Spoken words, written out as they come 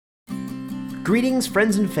Greetings,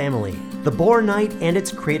 friends and family. The Boar Knight and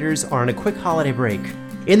its creators are on a quick holiday break.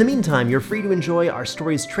 In the meantime, you're free to enjoy our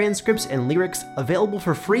story's transcripts and lyrics available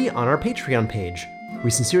for free on our Patreon page.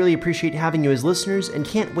 We sincerely appreciate having you as listeners and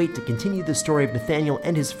can't wait to continue the story of Nathaniel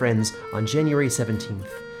and his friends on January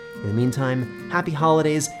 17th. In the meantime, happy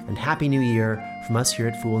holidays and happy new year from us here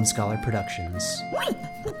at Fool and Scholar Productions.